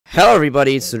Hello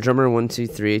everybody, it's the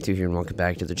drummer1238 here and welcome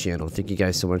back to the channel. Thank you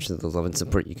guys so much for the love and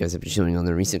support you guys have been showing on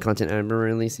the recent content I've been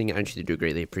releasing. I actually do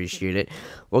greatly appreciate it.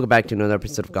 Welcome back to another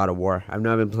episode of God of War. I've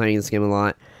been playing this game a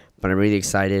lot, but I'm really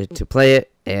excited to play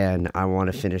it, and I want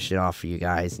to finish it off for you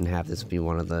guys and have this be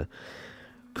one of the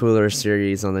cooler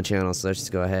series on the channel. So let's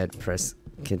just go ahead, press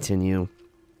continue.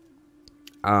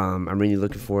 I'm really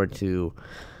looking forward to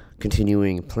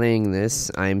continuing playing this.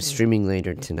 I'm streaming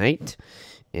later tonight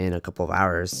in a couple of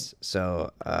hours, so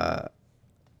I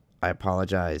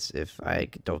apologize if I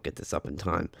don't get this up in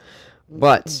time,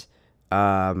 but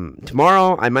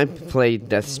tomorrow I might play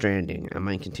Death Stranding. I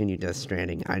might continue Death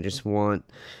Stranding. I just want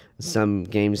some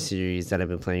game series that I've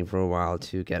been playing for a while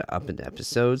to get up into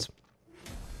episodes.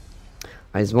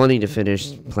 I was wanting to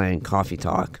finish playing Coffee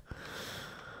Talk.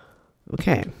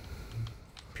 Okay,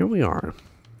 here we are,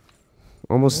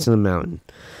 almost to the mountain.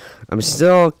 I'm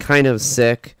still kind of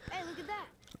sick.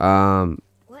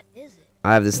 What is it?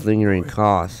 I have this lingering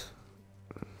cough.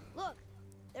 Look,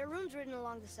 there are runes written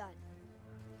along the side.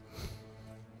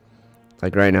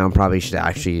 Like right now, I probably should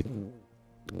actually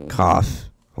cough.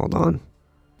 Hold on.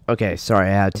 Okay, sorry,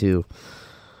 I had to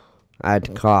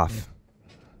cough.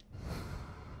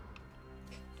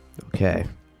 Okay.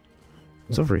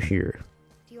 It's over here.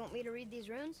 Do you want me to read these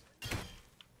runes?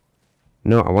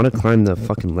 No, I want to climb the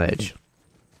fucking ledge.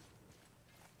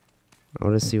 I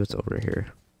want to see what's over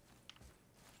here.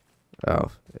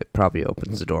 Oh, it probably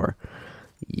opens the door.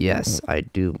 Yes, I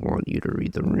do want you to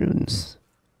read the runes.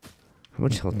 How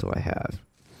much health do I have?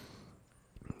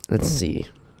 Let's see.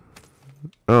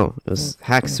 Oh, it was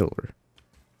hack silver.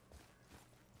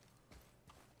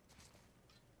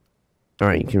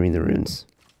 Alright, you can read the runes.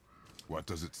 What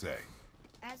does it say?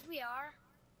 As we are,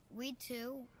 we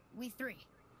two, we three.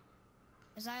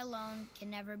 As I alone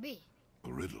can never be.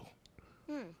 A riddle.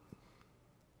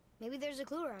 Maybe there's a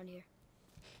clue around here.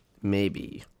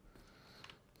 Maybe.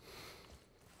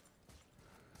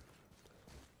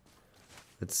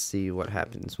 Let's see what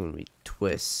happens when we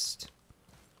twist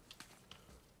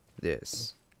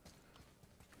this.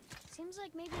 Seems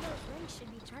like maybe those rings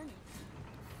should be turning.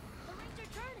 The rings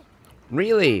are turning.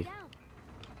 Really? Down.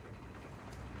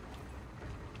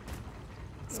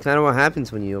 It's kind of what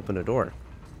happens when you open a door.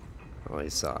 Oh, I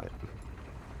saw it.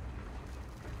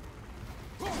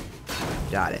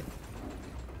 Got it.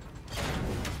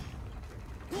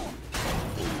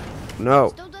 No.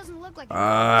 Still doesn't look like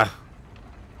I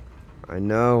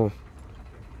know.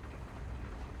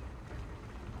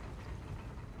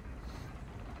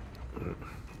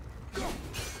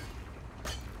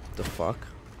 The fuck?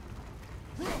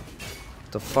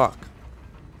 The fuck?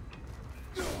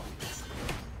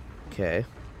 Okay.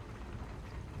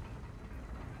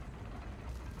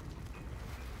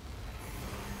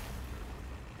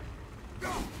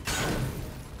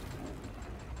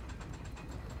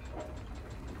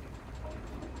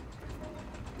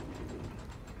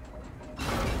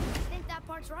 I think that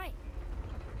part's right.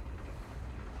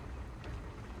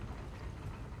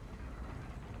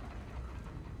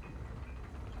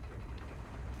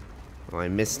 Oh, I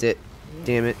missed it.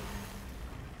 Damn it.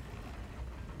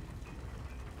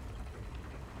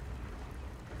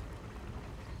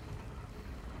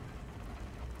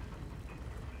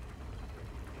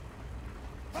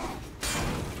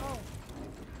 Oh,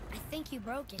 I think you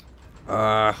broke it.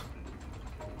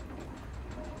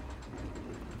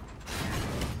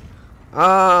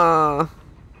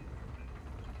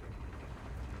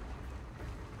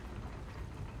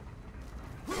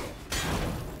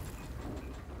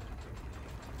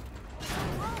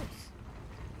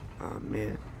 Oh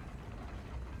man.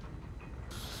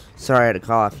 Sorry, I had a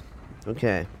cough.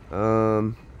 Okay.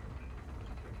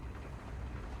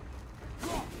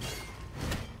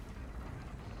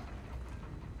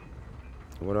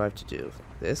 What do I have to do?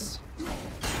 This?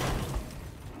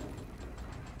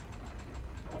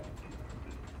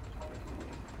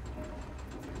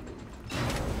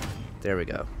 There we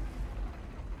go.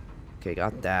 Okay,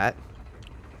 got that.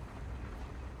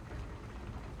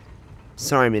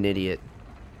 Sorry, I'm an idiot.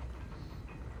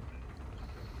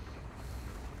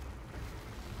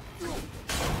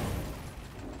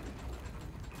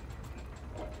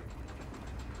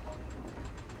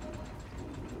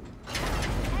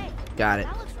 Hey, Got it.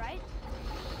 that looks right.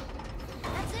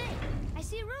 That's it. I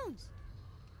see runes.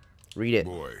 Read it.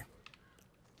 Boy,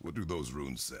 what do those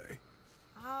runes say?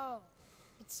 Oh,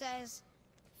 it says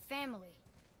family.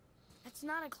 That's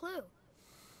not a clue.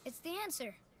 It's the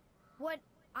answer. What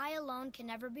I alone can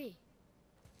never be.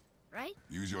 Right?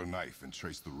 Use your knife and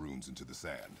trace the runes into the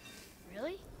sand.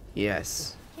 Really?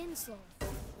 Yes. Kinslow.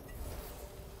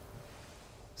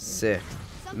 Sick.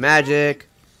 Something Magic.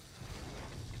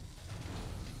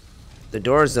 The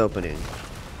door's opening.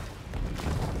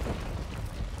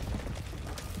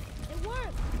 It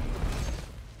worked.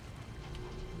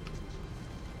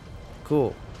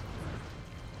 Cool.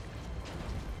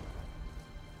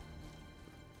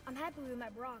 I'm happy we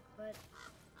met Brock, but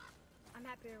I'm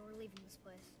happier we're leaving this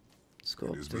place. Let's go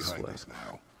It up is this behind way. us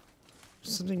now.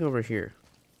 Something over here.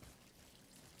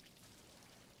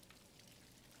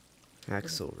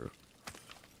 Hacksilver.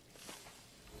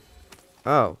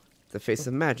 Oh, the face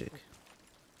of magic.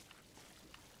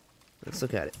 Let's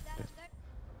look at it.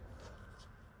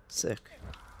 Sick.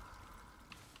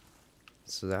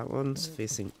 So that one's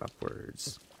facing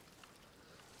upwards.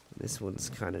 This one's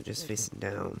kind of just facing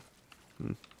down.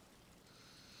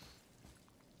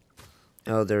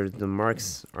 Oh, the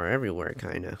marks are everywhere,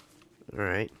 kind of. All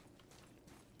right.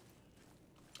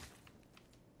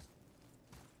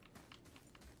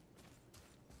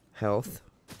 Health.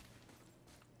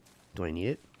 Do I need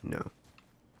it? No.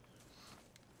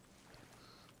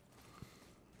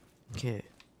 Okay.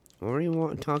 What were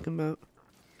you talking about?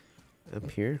 Up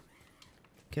here?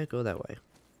 Can't go that way.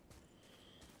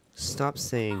 Stop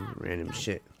saying random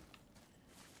shit.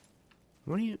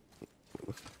 What are you...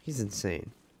 He's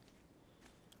insane.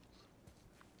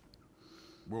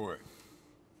 Boy,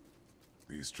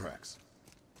 these tracks.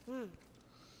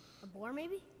 A boar,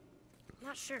 maybe?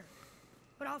 Not sure,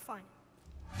 but I'll find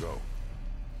it. Go.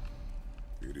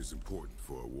 It is important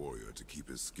for a warrior to keep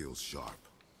his skills sharp.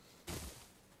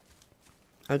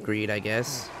 Agreed, I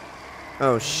guess.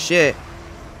 Oh, shit.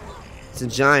 It's a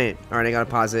giant. Alright, I gotta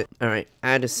pause it. Alright,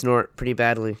 I had to snort pretty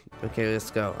badly. Okay,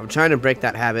 let's go. I'm trying to break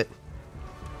that habit.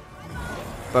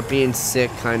 But being sick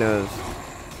kind of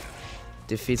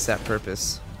defeats that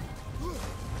purpose.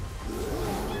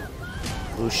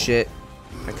 Oh, shit.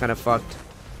 I kind of fucked.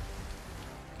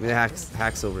 Give me the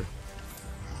hacks over.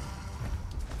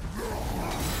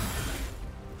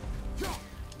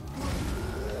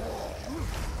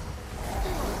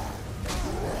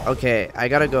 Okay, I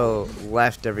gotta go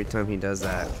left every time he does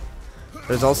that.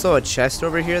 There's also a chest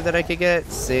over here that I could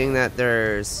get, seeing that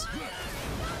there's...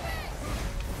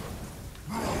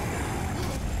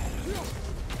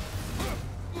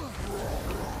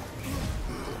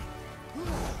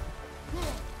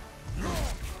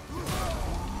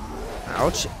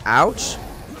 Ouch, ouch.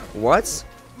 What?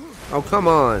 Oh, come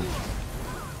on.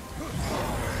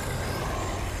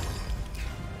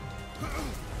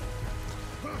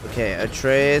 Okay,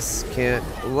 Atreus can't.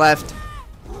 Left.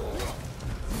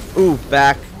 Ooh,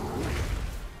 back.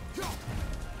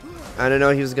 I don't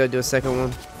know, he was gonna do a second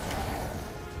one.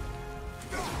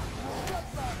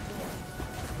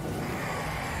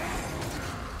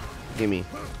 Gimme.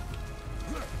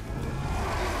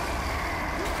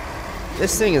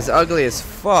 This thing is ugly as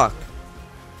fuck.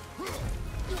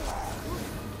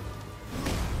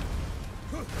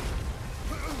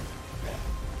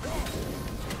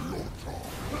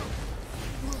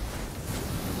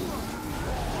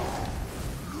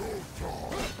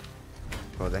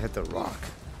 Oh, they hit the rock.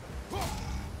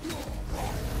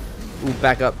 Ooh,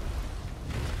 back up.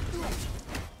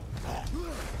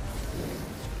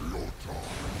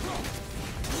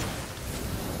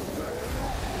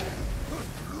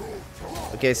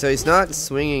 Okay, so he's not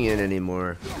swinging it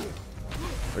anymore,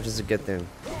 which is a good thing.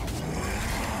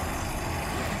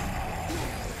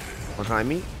 Behind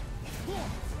me?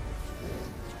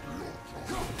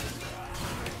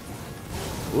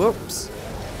 Whoops.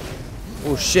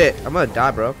 Oh shit, I'm gonna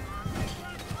die, bro.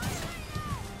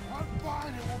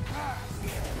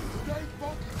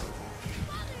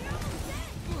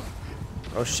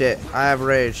 Oh shit, I have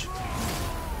rage.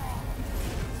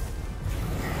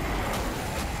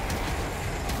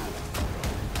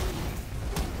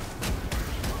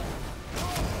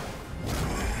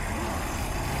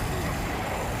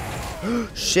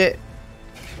 Shit.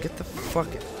 Get the fuck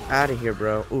out of here,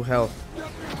 bro. Ooh, health.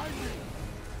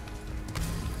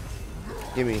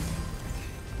 Gimme.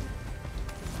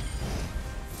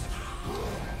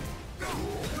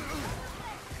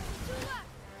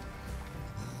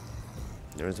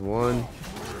 There's one.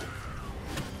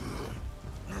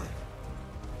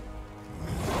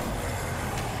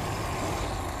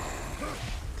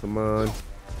 Come on.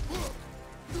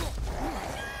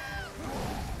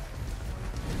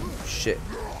 Shit.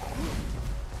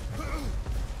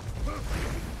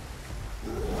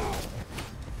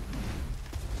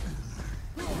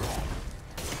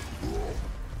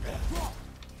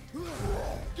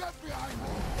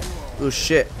 Oh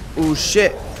shit. Oh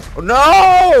shit. Oh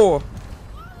no!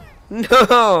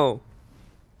 No!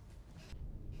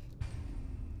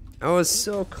 I was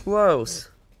so close.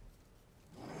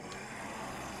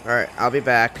 Alright, I'll be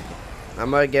back.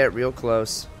 I'm gonna get real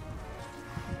close.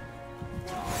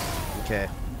 Okay.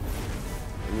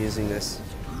 I'm using this.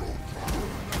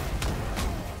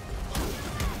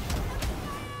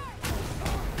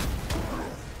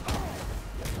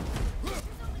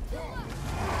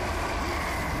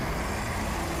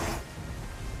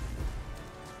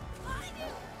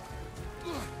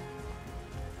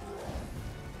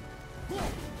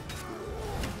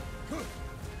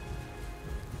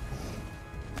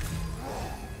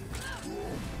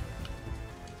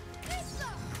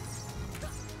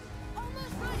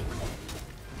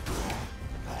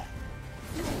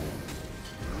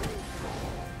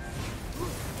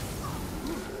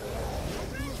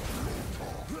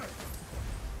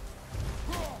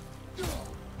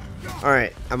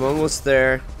 Alright, I'm almost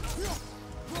there.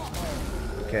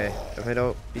 Okay, if I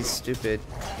don't be stupid.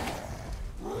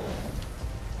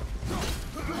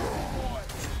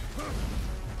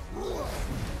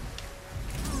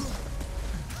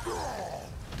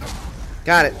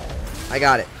 Got it. I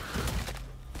got it.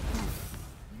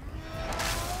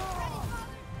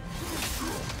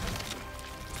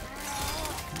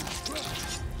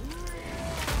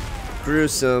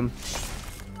 Gruesome.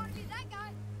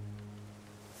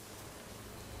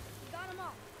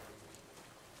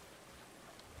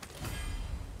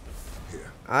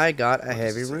 I got a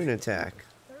heavy rune attack.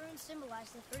 The runes symbolize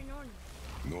the three Nornir.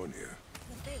 Nornir.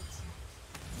 The Fates.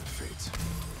 The Fates.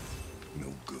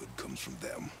 No good comes from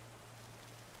them.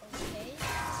 Okay.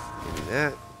 Give me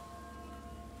that.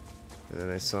 And then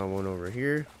I saw one over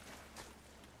here.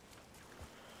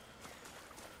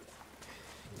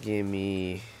 Give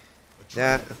me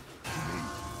that.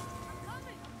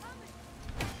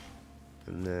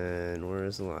 And then where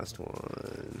is the last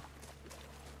one?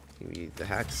 Give me the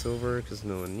hack silver because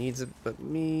no one needs it but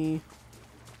me.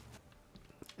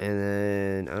 And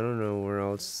then I don't know where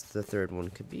else the third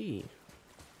one could be.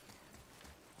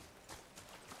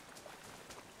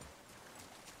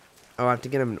 Oh, I have to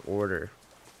get them in order.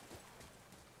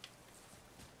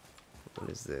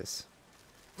 What is this?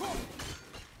 Okay,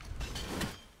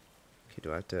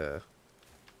 do I have to...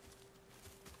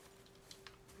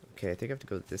 Okay, I think I have to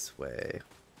go this way.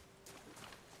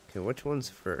 Okay, which one's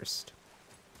first?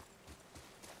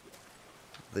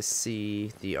 The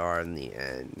C, the R, and the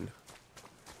N.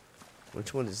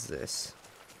 Which one is this?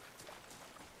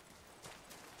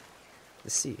 The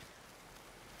C.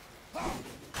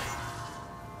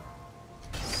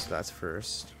 So that's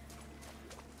first.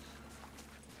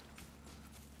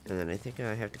 And then I think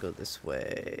I have to go this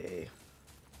way.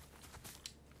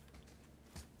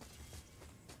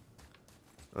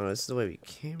 Oh, this is the way we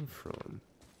came from.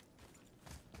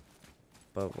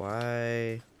 But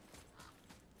why...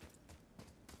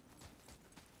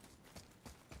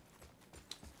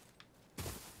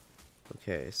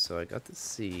 Okay, so I got the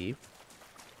C.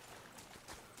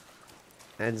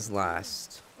 Ends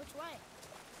last. Which way?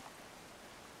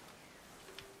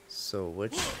 So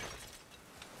which...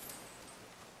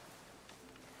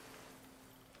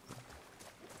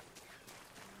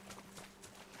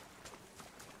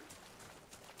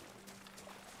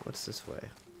 What's this way?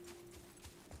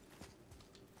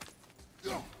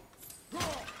 I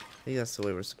think that's the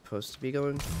way we're supposed to be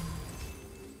going.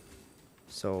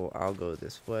 So I'll go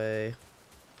this way.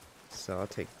 So I'll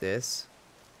take this.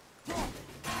 And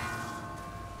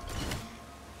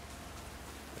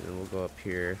then we'll go up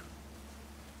here.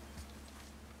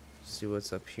 See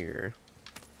what's up here.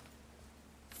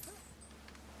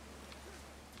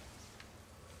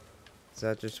 Is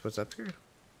that just what's up here?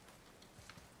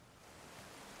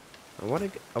 I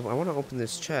want to open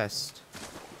this chest.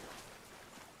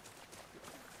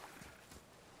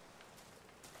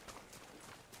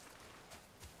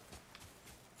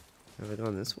 Have I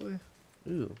gone this way?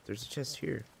 Ooh, there's a chest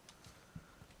here.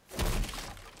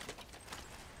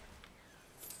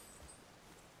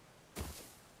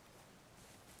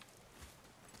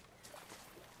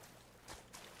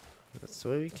 That's the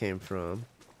way we came from.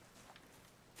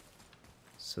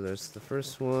 So there's the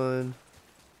first one.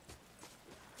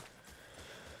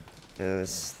 And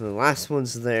the last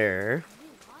one's there.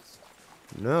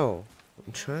 No,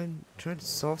 I'm trying to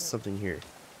solve something here.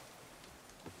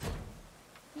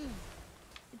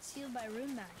 It's sealed by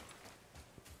rune magic.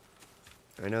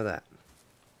 I know that.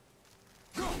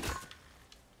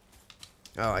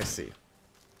 Oh, I see.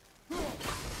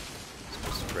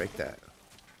 Supposed to break that.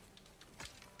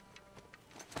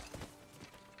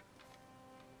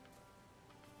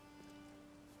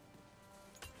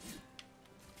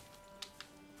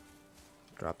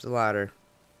 Drop the ladder.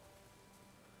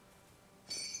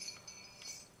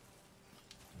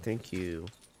 Thank you.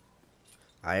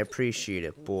 I appreciate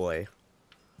it, boy.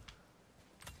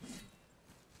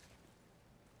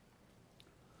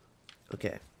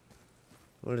 Okay.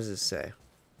 What does this say?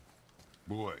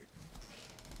 Boy,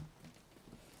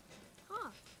 Huh.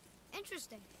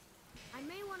 Interesting. I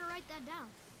may want to write that down.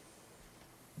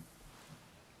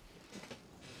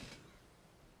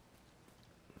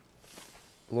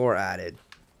 Lore added.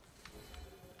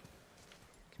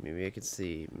 Okay, maybe I can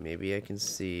see. Maybe I can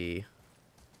see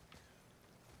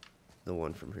the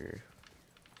one from here.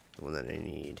 The one that I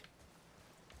need.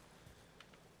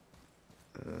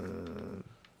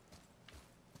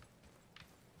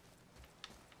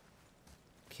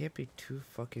 Can't be too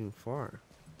fucking far.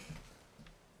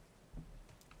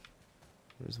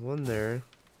 There's one there.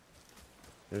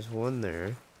 There's one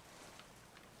there.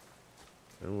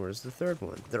 And where's the third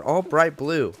one? They're all bright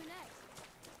blue.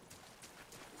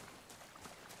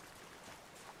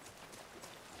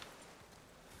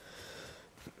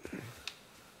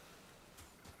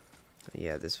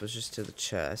 Yeah, this was just to the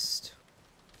chest.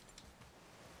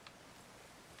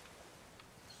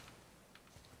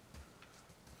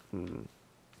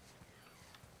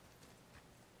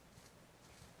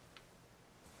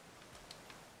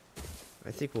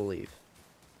 I think we'll leave.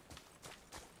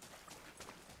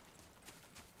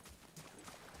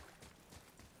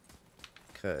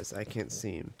 Because I can't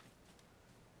seem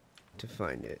to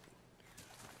find it.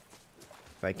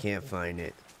 If I can't find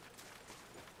it,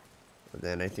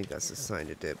 then I think that's a sign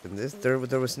to dip. And this, there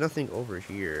was nothing over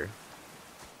here.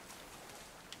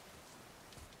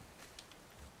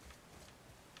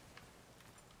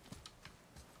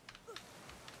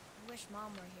 I wish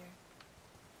Mom were here.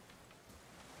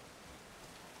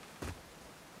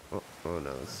 Oh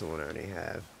no, this is the one I already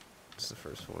have. It's the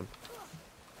first one.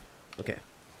 Okay.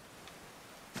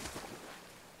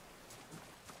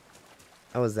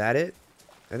 Oh, is that it?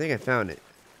 I think I found it.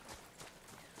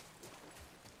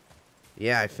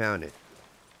 Yeah, I found it.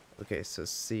 Okay, so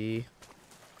C.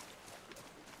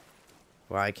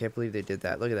 Wow, I can't believe they did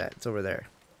that. Look at that. It's over there.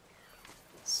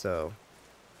 So,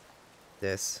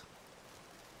 this.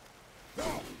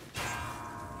 And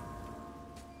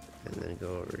then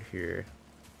go over here.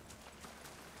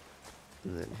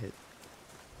 And then hit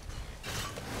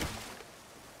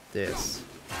this.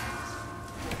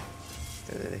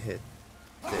 And then hit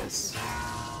this.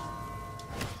 I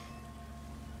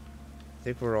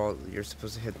think we're all, you're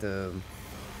supposed to hit them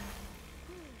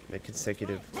in a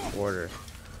consecutive order.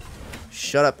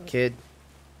 Shut up, kid.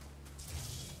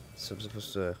 So I'm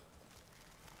supposed to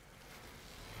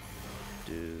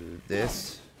do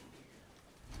this.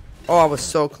 Oh, I was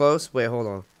so close. Wait, hold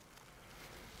on.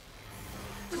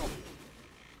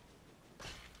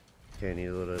 Okay, I need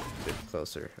a little bit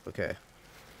closer. Okay.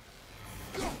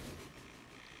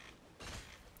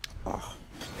 Oh.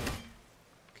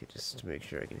 Okay, just to make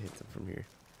sure I can hit them from here.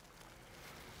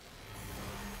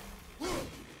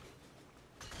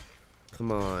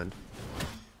 Come on.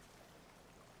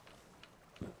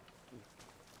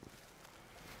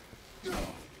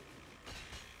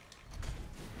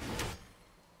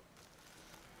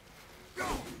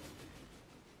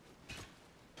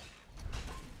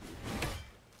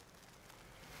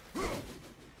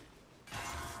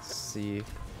 See.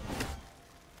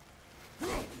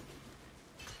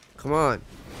 Come on.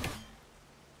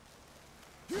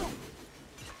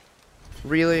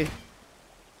 Really? I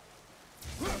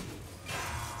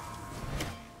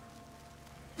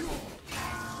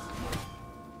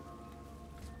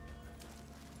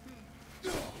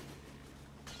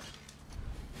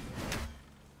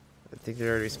think they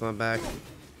already spawned back.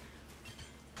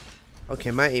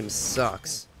 Okay, my aim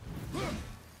sucks.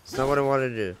 It's not what I wanted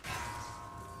to do.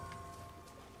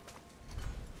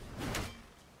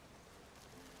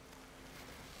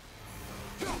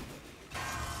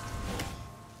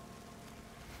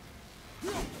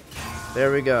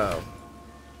 There we go.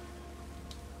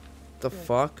 The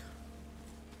fuck?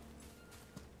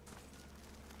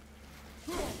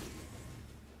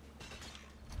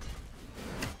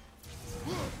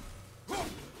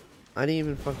 I didn't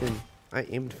even fucking... I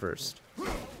aimed first.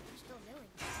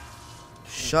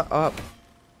 Shut up.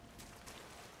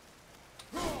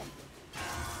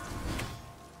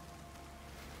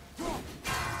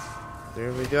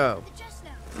 There we go.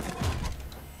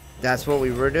 That's what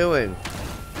we were doing.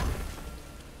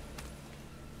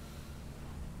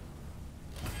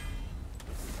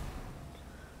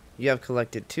 You have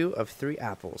collected 2 of 3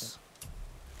 apples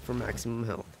for maximum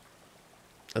health.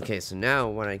 Okay, so now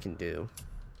what I can do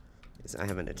is I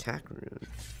have an attack rune.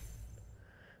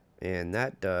 And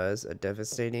that does a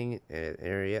devastating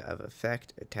area of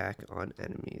effect attack on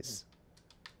enemies.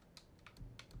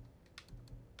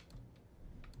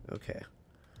 Okay.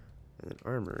 And then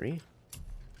armory.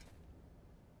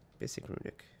 Basic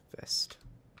runic vest.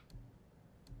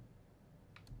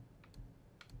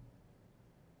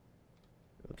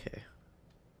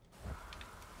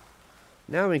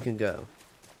 Now we can go.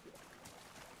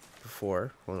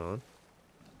 Before, hold on.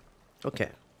 Okay.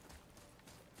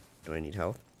 Do I need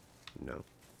health? No.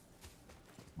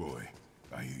 Boy,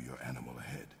 I hear your animal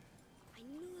ahead. I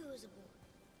knew it was a boy.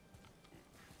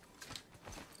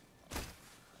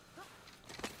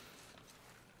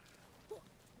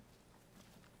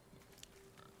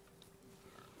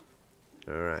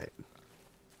 Alright.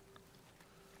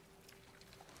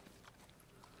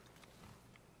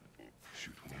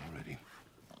 Shoot when you're ready.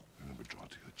 Remember, draw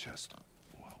to your chest.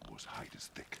 Wild boar's hide is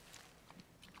thick.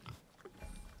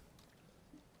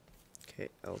 Okay,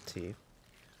 LT.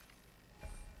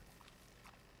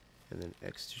 And then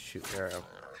X to shoot arrow.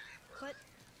 But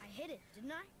I hit it,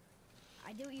 didn't I?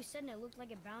 I did what you said and it looked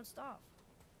like it bounced off.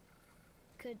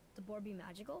 Could the boar be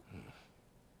magical?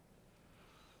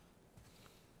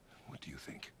 What do you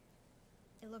think?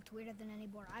 It looked weirder than any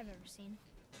boar I've ever seen.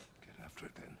 Get after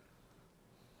it then.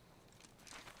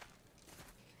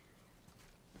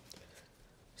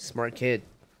 Smart kid.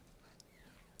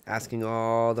 Asking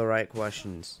all the right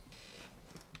questions.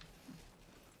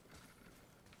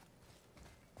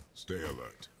 Stay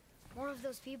alert. More of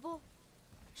those people?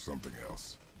 Something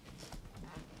else.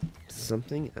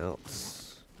 Something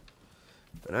else.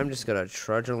 But I'm just gonna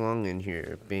trudge along in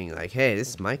here, being like, hey, this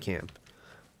is my camp.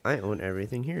 I own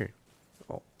everything here.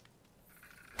 Oh,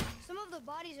 Some of the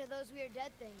bodies are those weird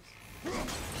dead things.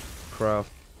 crow.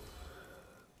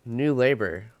 New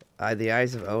labor. The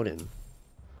eyes of Odin.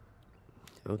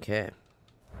 Okay.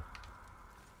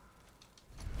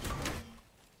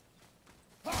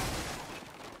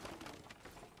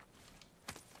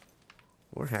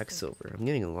 More hack silver. I'm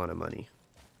getting a lot of money.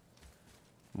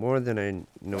 More than I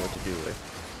know what to do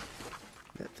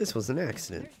with. This was an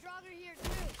accident. There's Draugr here too.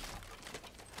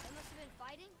 They must have been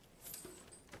fighting.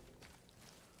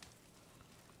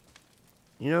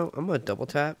 You know, I'm gonna double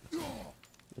tap.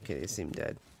 Okay, they seem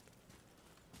dead.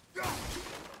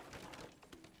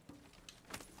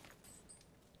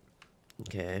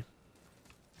 Okay.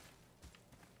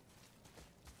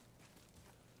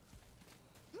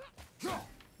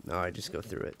 No, I just go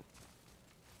through it.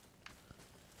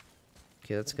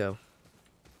 Okay, let's go.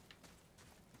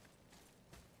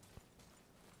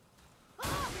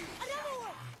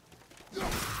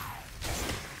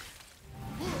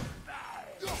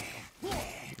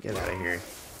 Get out of here.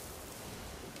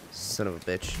 Son of a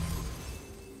bitch.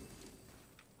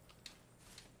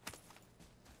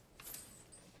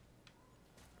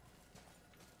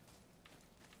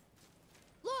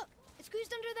 Look! It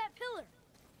squeezed under that pillar.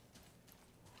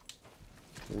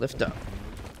 Lift up.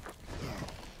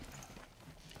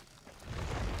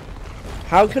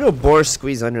 How could a boar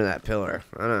squeeze under that pillar?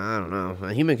 I don't know.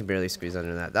 A human can barely squeeze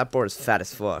under that. That boar is fat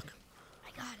as fuck.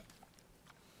 I got it.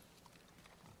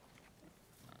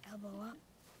 Elbow up.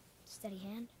 Steady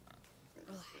hand.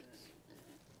 Relax.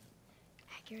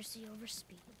 Accuracy over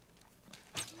speed.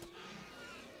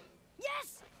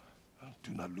 Yes!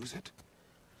 Do not lose it.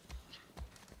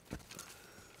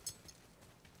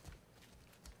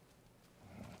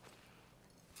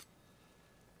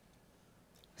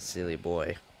 Silly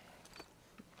boy.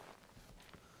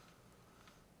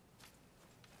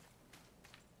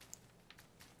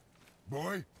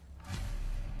 Boy?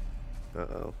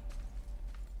 Uh-oh.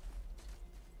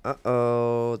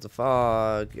 Uh-oh, it's a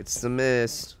fog. It's the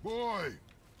mist. Boy!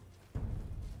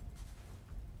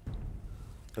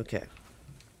 Okay.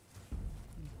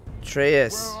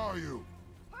 Atreus. Where are you?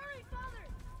 Hurry,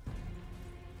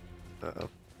 father! Uh-oh.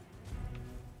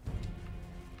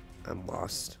 I'm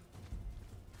lost.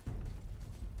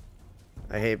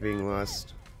 I hate being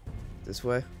lost. This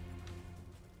way?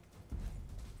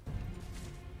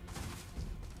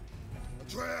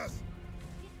 Atreus!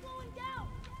 He's slowing down!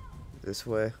 This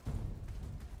way?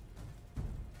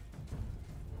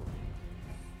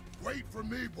 Wait for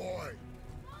me, boy!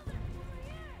 Father, over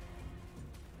here!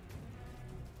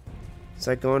 It's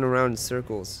like going around in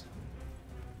circles.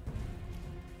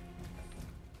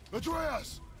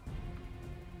 Atreus!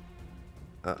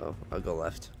 Uh-oh, I'll go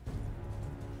left.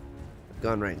 I've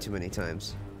gone right too many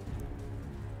times.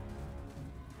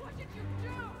 What did you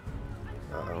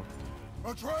do? Uh-oh.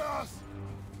 Atreus!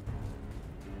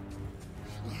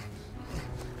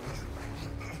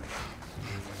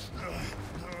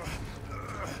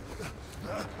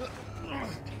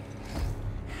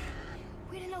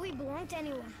 We didn't know he belonged to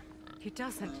anyone. He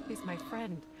doesn't. He's my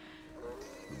friend.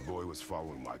 The boy was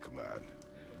following my command.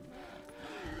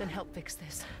 Then help fix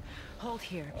this. Hold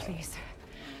here, please.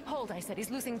 Hold, I said.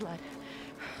 He's losing blood.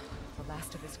 The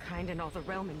last of his kind in all the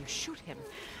realm, and you shoot him.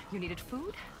 You needed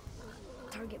food?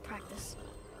 Target practice.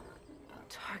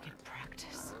 Target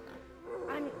practice.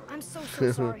 I'm so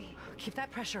sorry. Keep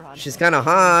that pressure on. She's kind of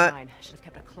hot. Fine. Should have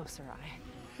kept a closer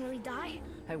eye. Will he die?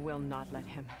 I will not let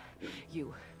him.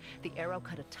 You, the arrow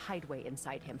cut a tideway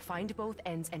inside him. Find both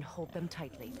ends and hold them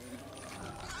tightly.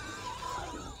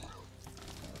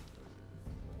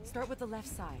 Start with the left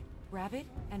side. Grab it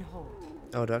and hold.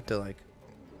 Oh, do I have to like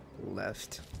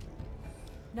left?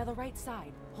 Now the right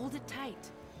side. Hold it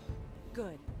tight.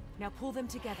 Good. Now pull them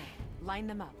together. Line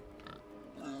them up.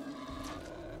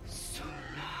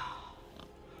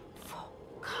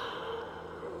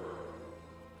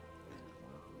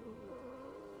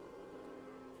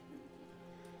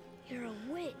 You're a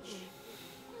witch.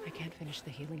 I can't finish the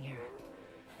healing here.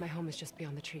 My home is just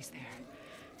beyond the trees there.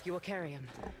 You will carry him.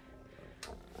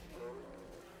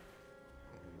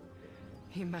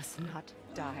 He must not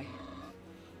die.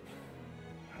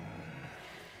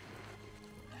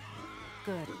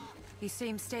 Good. He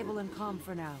seems stable and calm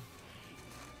for now.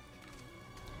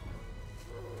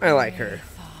 I like her.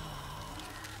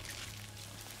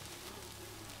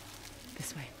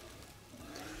 This way.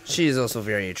 She is also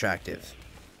very attractive.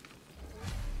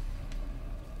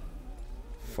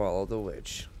 Follow the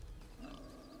witch.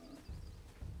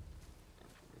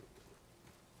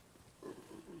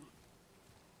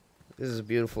 This is a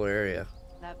beautiful area.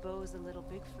 That bow's a little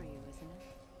big for you, isn't it?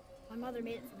 My mother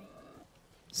made it for me.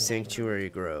 Sanctuary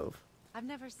Grove. I've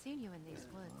never seen you in these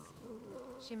woods.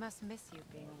 She must miss you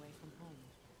being away from home.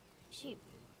 She's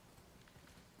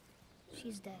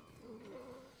dead.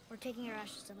 We're taking her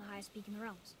ashes to the highest peak in the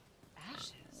realms.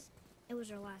 Ashes? It was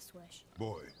her last wish.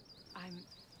 Boy, I'm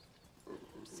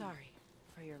sorry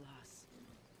for your loss.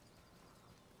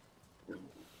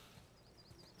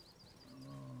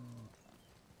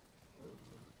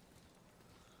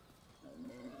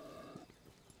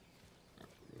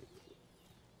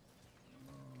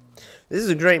 This is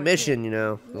a great mission, you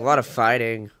know. A lot of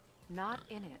fighting, Not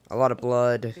in it. a lot of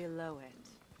blood. Below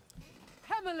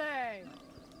it. Emily!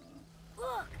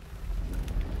 Look!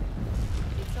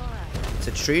 It's alright. It's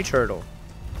a tree turtle.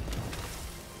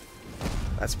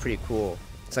 That's pretty cool.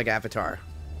 It's like Avatar.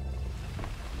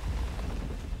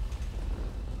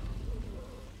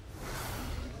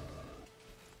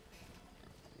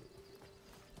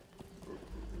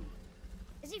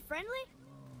 Is he friendly?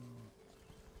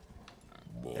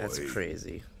 boy. That's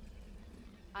crazy.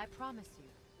 I promise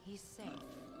you, he's safe.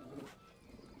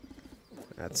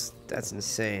 That's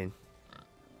insane.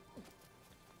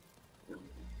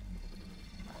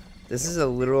 This is a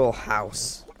literal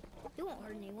house. He won't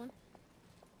hurt anyone.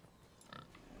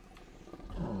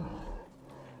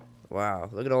 Wow,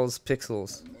 look at all those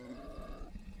pixels.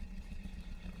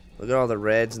 Look at all the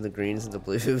reds and the greens and the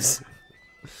blues.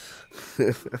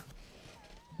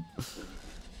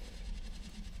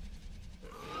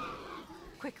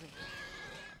 Quickly.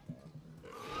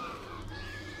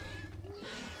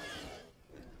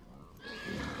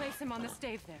 Place him on the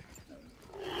stave there.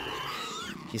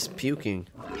 He's puking.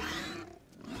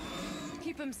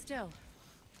 Keep him still.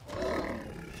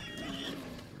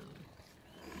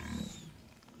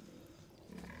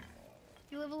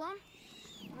 You live alone?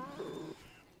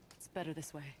 It's better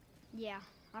this way. Yeah,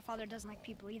 my father doesn't like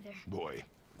people either. Boy,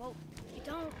 Well, you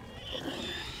don't.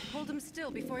 Hold him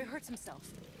still before he hurts himself.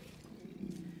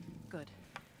 Good.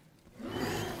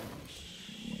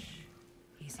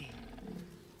 Easy.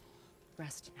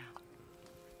 Rest now.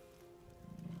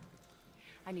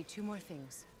 I need 2 more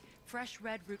things. Fresh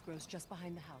red root grows just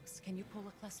behind the house. Can you pull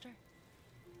a cluster?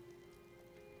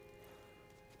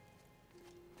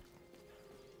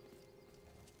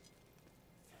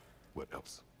 what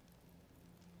else?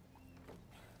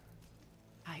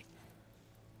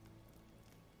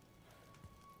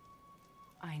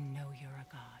 I know you're a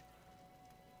god.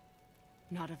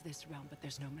 Not of this realm, but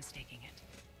there's no mistaking it.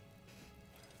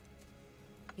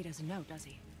 He doesn't know, does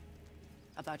he?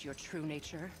 About your true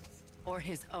nature? Or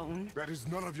his own? That is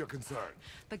none of your concern.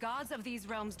 The gods of these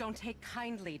realms don't take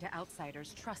kindly to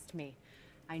outsiders, trust me.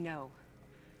 I know.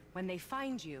 When they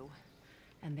find you,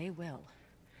 and they will,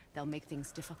 they'll make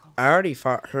things difficult. I already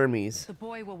fought Hermes. The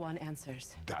boy will want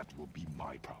answers. That will be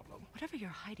my problem. Whatever you're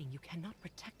hiding, you cannot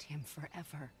protect him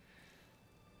forever.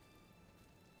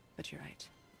 But you're right.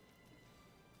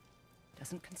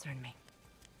 Doesn't concern me.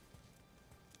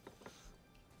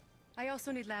 I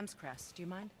also need lamb's cress. Do you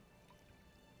mind?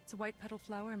 It's a white petal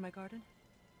flower in my garden.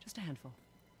 Just a handful.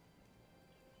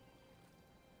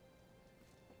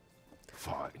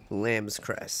 Fine. Lamb's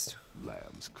crest.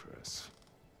 Lamb's cress.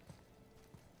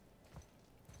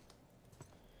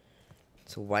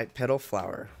 It's a white petal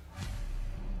flower.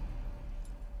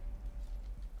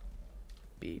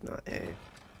 B, not A.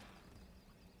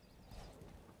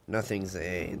 Nothing's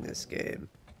A in this game.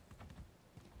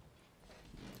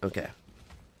 Okay.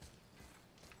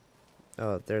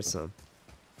 Oh, there's some.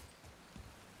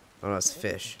 Oh, no, it's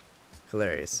fish.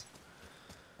 Hilarious.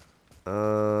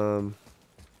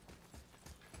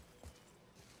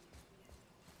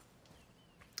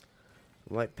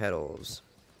 White petals.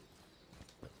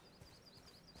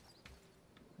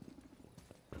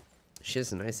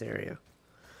 Shit's a nice area.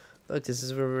 Look, this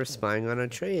is where we're spying on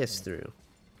Atreus through.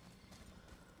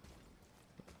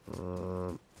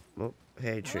 Oh, hey,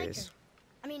 I like her. Atreus.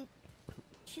 I mean,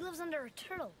 she lives under a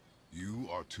turtle. You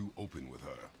are too open with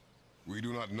her. We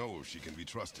do not know if she can be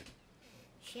trusted.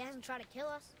 She hasn't tried to kill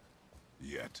us.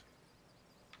 Yet.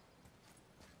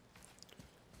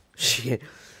 Shit.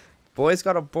 Boy's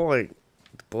got a point.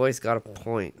 The boy's got a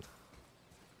point.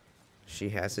 She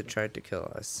hasn't tried to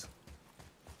kill us.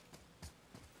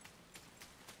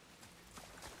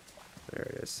 There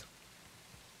it is.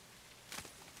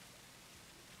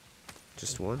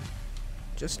 Just one?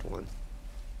 Just one.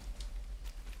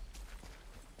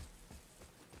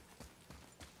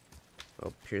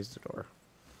 Oh, here's the door.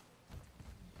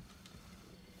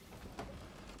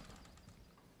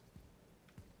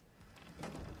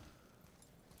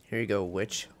 Here you go,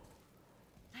 witch.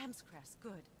 Lamb's cress,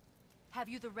 good. Have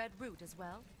you the red root as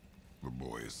well? The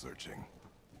boy is searching.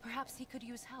 Perhaps he could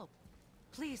use help.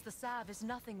 Please, the salve is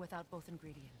nothing without both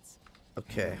ingredients.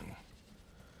 Okay.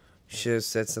 Should have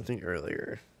said something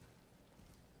earlier.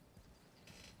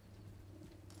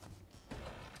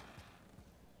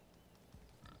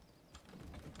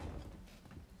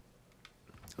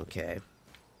 Okay.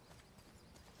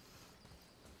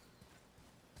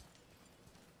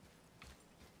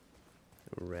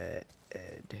 Red.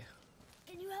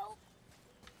 Can you help?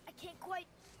 I can't quite.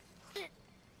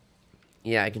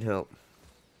 Yeah, I can help.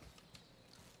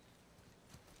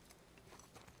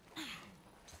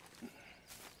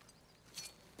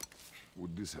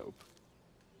 Would this help?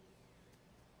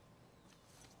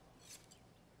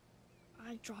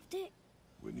 I dropped it?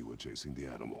 When you were chasing the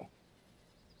animal.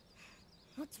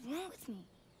 What's wrong with me?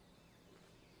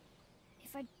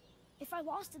 If I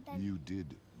lost it, then You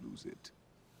did lose it.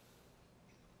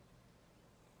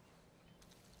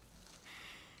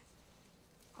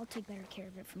 I'll take better care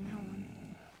of it from now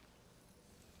on.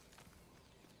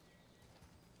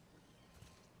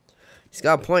 He's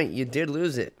got a point. You did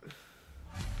lose it.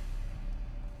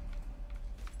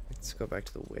 Let's go back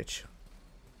to the witch.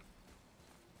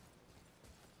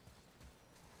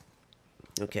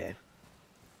 Okay.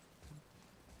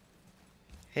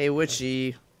 Hey,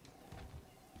 witchy.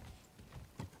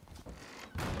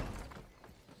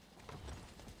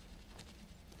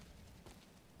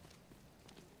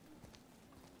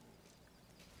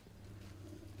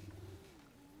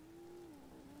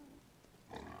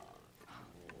 Oh,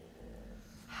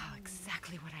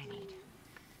 exactly what I need.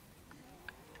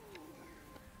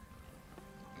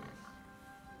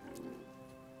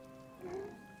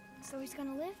 So he's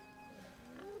gonna live?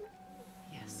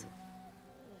 Yes.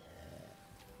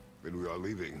 Then we are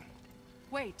leaving.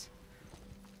 Wait.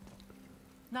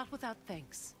 Not without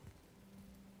thanks.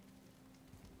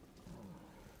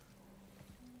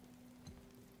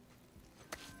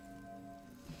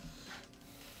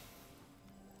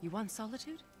 You want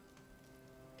solitude?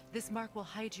 This mark will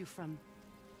hide you from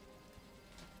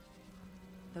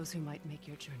those who might make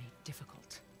your journey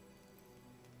difficult.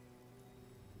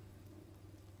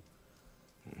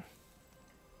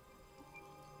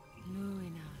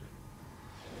 Luina.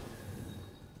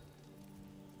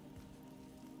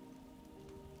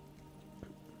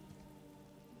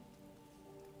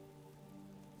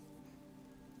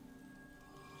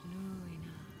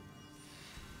 Luina.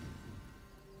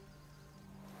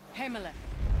 Himalaya.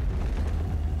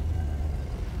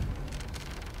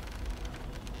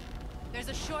 There's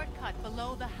a shortcut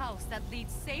below the house that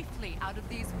leads safely out of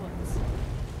these woods.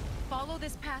 Follow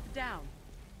this path down,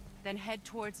 then head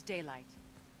towards daylight.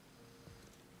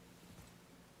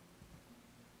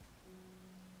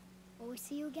 Will we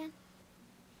see you again?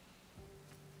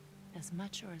 As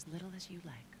much or as little as you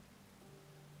like.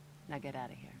 Now get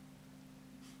out of here.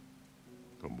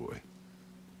 Come, boy.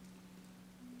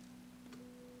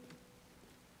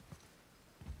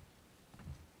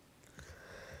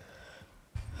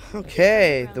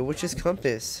 Okay, the witch's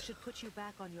compass. Should put you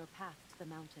back on your path to the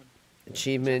mountain.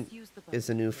 Achievement Just use the book. is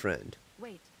a new friend.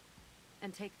 Wait,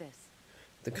 and take this.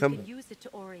 The You com- can use it to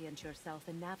orient yourself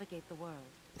and navigate the world.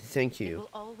 Thank It you. will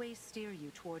always steer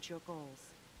you towards your goals.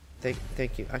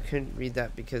 Thank you. I couldn't read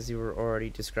that because you were already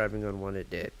describing on what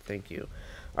it did. Thank you.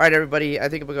 All right, everybody. I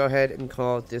think we'll go ahead and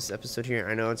call this episode here.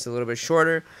 I know it's a little bit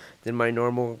shorter than my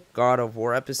normal God of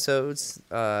War episodes.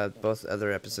 Both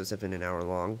other episodes have been an hour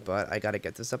long, but I got to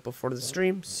get this up before the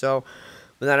stream. So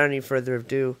without any further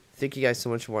ado, thank you guys so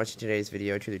much for watching today's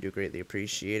video. I truly do greatly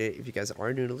appreciate it. If you guys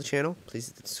are new to the channel, please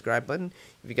hit the subscribe button.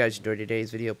 If you guys enjoyed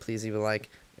today's video, please leave a like.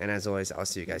 And as always, I'll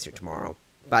see you guys here tomorrow.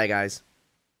 Bye, guys.